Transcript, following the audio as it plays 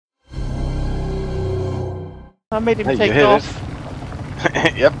I made him Hey, take you hit off.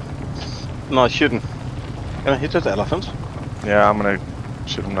 it. Yep. No, I shouldn't. Can I hit that elephant? Yeah, I'm gonna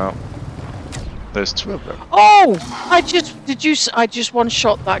shoot him now. There's two of them. Oh! I just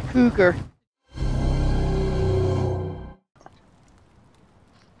one-shot that cougar.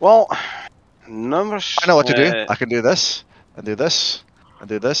 Well, numbers... I know what to do. I can do this, and do this, and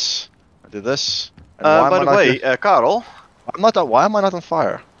do this, and do this. And by the way, Karel... I'm not. Why am I not on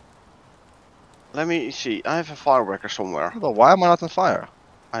fire? Let me see, I have a fireworker somewhere. Well, why am I not on fire?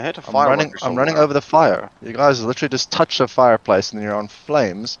 I had a fireworker I'm running over the fire. You guys literally just touch the fireplace and you're on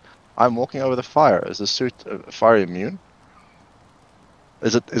flames. I'm walking over the fire. Is the suit fire immune?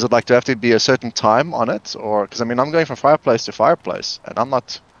 Is it like, do I have to be a certain time on it? Or, because I mean, I'm going from fireplace to fireplace and I'm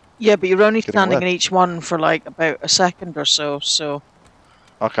not... Yeah, but you're only standing wet. in each one for like about a second or so, so...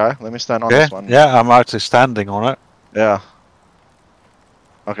 Okay, let me stand on this one. Yeah, I'm actually standing on it. Yeah.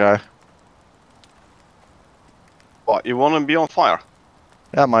 Okay. What, you want to be on fire?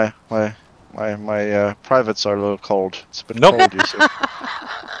 Yeah, my privates are a little cold. It's a bit Nope. cold, you see.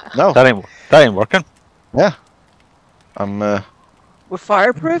 No. That ain't working. Yeah. I'm We're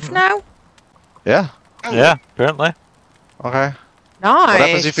fireproof now? yeah. Yeah, apparently. Okay. Nice! What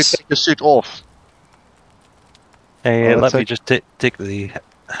happens if you take your suit off? Hey, Oh, let me take- just take the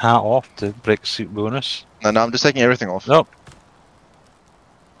hat off to break suit bonus. No, I'm just taking everything off. Nope.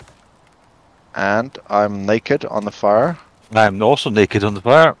 And I'm naked on the fire. I'm also naked on the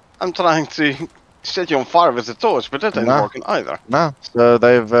fire. I'm trying to set you on fire with the torch, but that ain't No. working either. No. So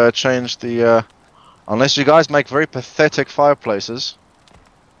they've changed the unless you guys make very pathetic fireplaces.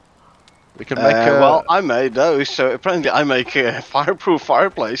 We can make well, I made those, so apparently I make fireproof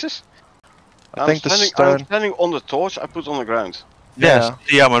fireplaces. I think the stone... I'm standing on the torch I put on the ground. Yes.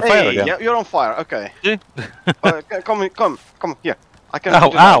 Yeah, I'm on fire Hey, again. yeah, you're on fire, okay. See? Come here. I can Ow,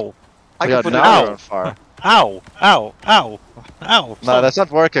 put it out. ow, I Yeah, can put it now out. you're on fire. ow, ow, ow, ow. No, stop. that's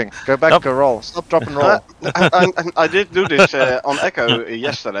not working. Go back Nope. to roll. Stop, drop, and roll. I did do this on Ecco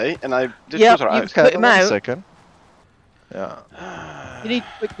yesterday, and I did Yep, put her you- out. put him one out. second. Yeah. You need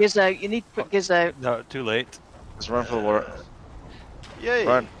to put Giz out, you need to put Giz out. No, too late. Let's run for the water. Yay!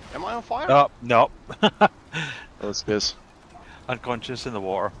 Run. Am I on fire? Oh, no. Let's guess. Unconscious in the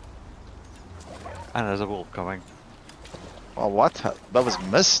water. And there's a wolf coming. Oh, what? That was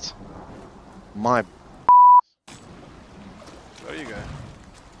missed? My... There you go.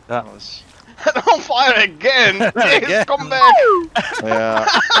 That was... On fire again! Yes, Again. come back!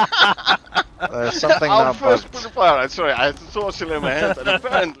 Yeah. There's something I'll now first bugged. put the fire out. Sorry, I had the torch still in my hand, and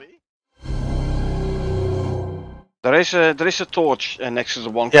apparently... There is a torch next to the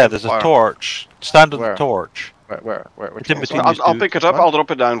one. Yeah, there's a torch. Stand on Where? the torch. Where? Which It's in one? between I'll, these I'll two. pick it up. One? I'll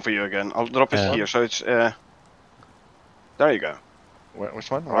drop it down for you again. I'll drop it Yeah. here, so it's there you go. Which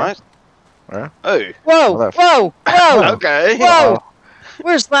one? Right? Where? Oh. Whoa! Left. Whoa! Whoa! Okay. Whoa!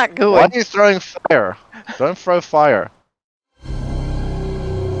 Where's that Why going? are you throwing fire? Don't throw fire.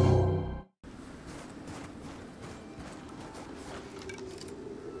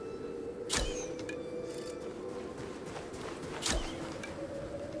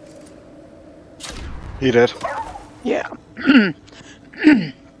 He did. Yeah.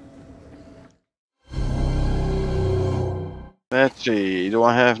 Let's see. Do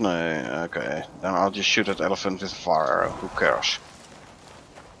I have no? Okay. Then I'll just shoot at elephant with a fire arrow. Who cares?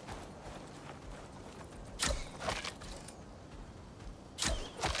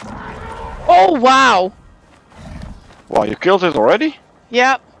 Oh wow! Well, you killed it already?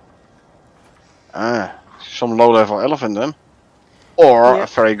 Yep. Ah, some low-level elephant then, or Yep.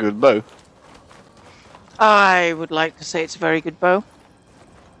 a very good bow. I would like to say it's a very good bow.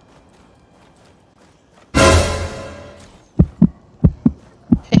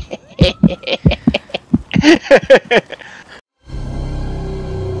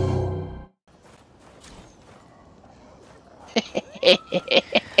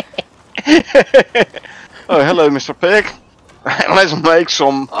 Oh, hello, Mr. Pig. Let's make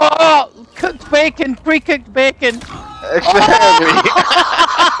some. Oh! Cooked bacon! Pre-cooked bacon! Exactly.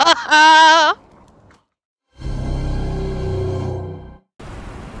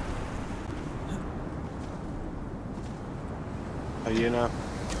 Oh, you know.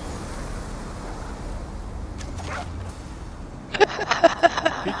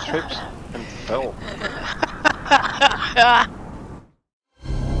 He trips and fell.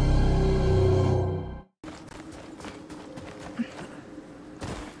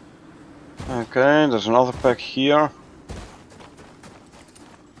 Okay, there's another pack here.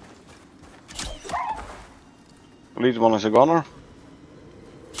 Lead one is a gunner.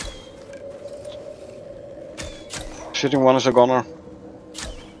 Sitting one is a gunner.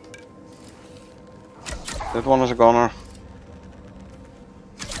 That one is a goner.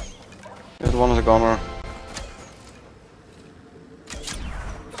 That one is a goner.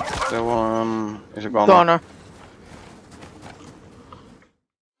 That one is a goner. Goner.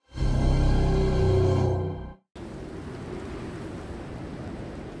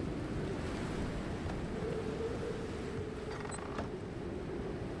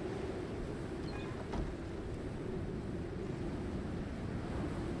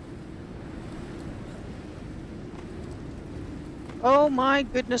 Oh my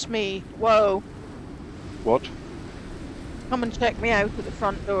goodness me. Whoa. What? Come and check me out at the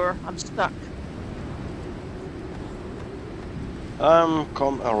front door. I'm stuck.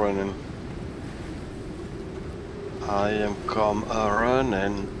 Come a running. I am come a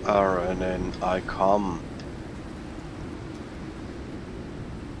running, I come.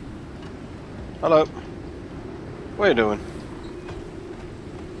 Hello. What are you doing?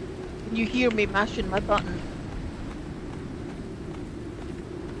 Can you hear me mashing my button?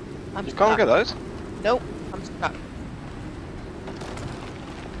 I'm You stuck. can't get out? Nope, I'm stuck.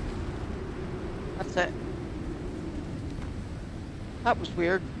 That's it. That was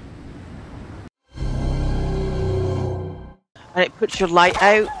weird. And it puts your light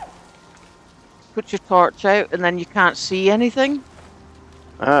out, puts your torch out, and then you can't see anything.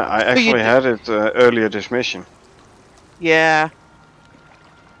 I So you actually had it earlier this mission. Yeah.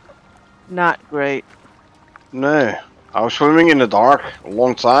 Not great. No. I was swimming in the dark a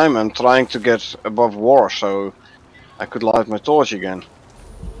long time and trying to get above water so I could light my torch again.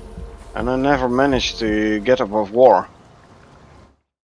 And I never managed to get above water.